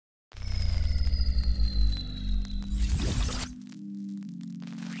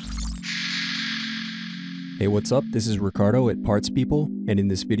Hey, what's up? This is Ricardo at Parts People, and in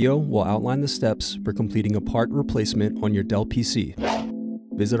this video, we'll outline the steps for completing a part replacement on your Dell PC.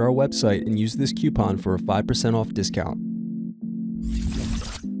 Visit our website and use this coupon for a 5% off discount.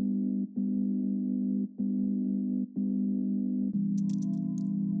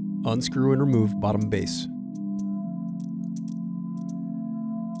 Unscrew and remove bottom base.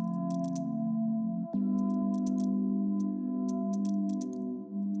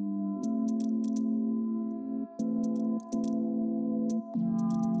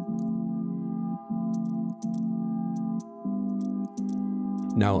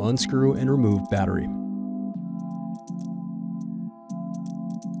 Now unscrew and remove battery.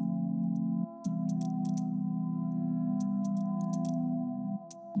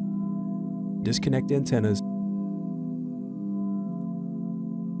 Disconnect antennas.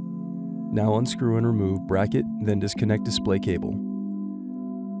 Now unscrew and remove bracket, then disconnect display cable.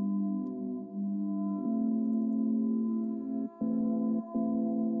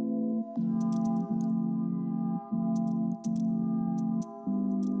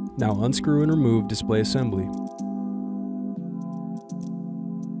 Now unscrew and remove display assembly.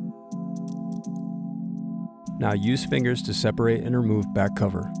 Now use fingers to separate and remove back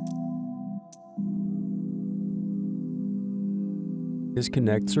cover.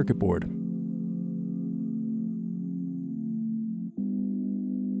 Disconnect circuit board.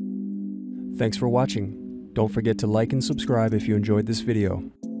 Thanks for watching. Don't forget to like and subscribe if you enjoyed this video.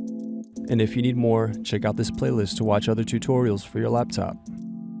 And if you need more, check out this playlist to watch other tutorials for your laptop.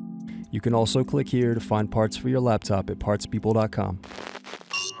 You can also click here to find parts for your laptop at partspeople.com.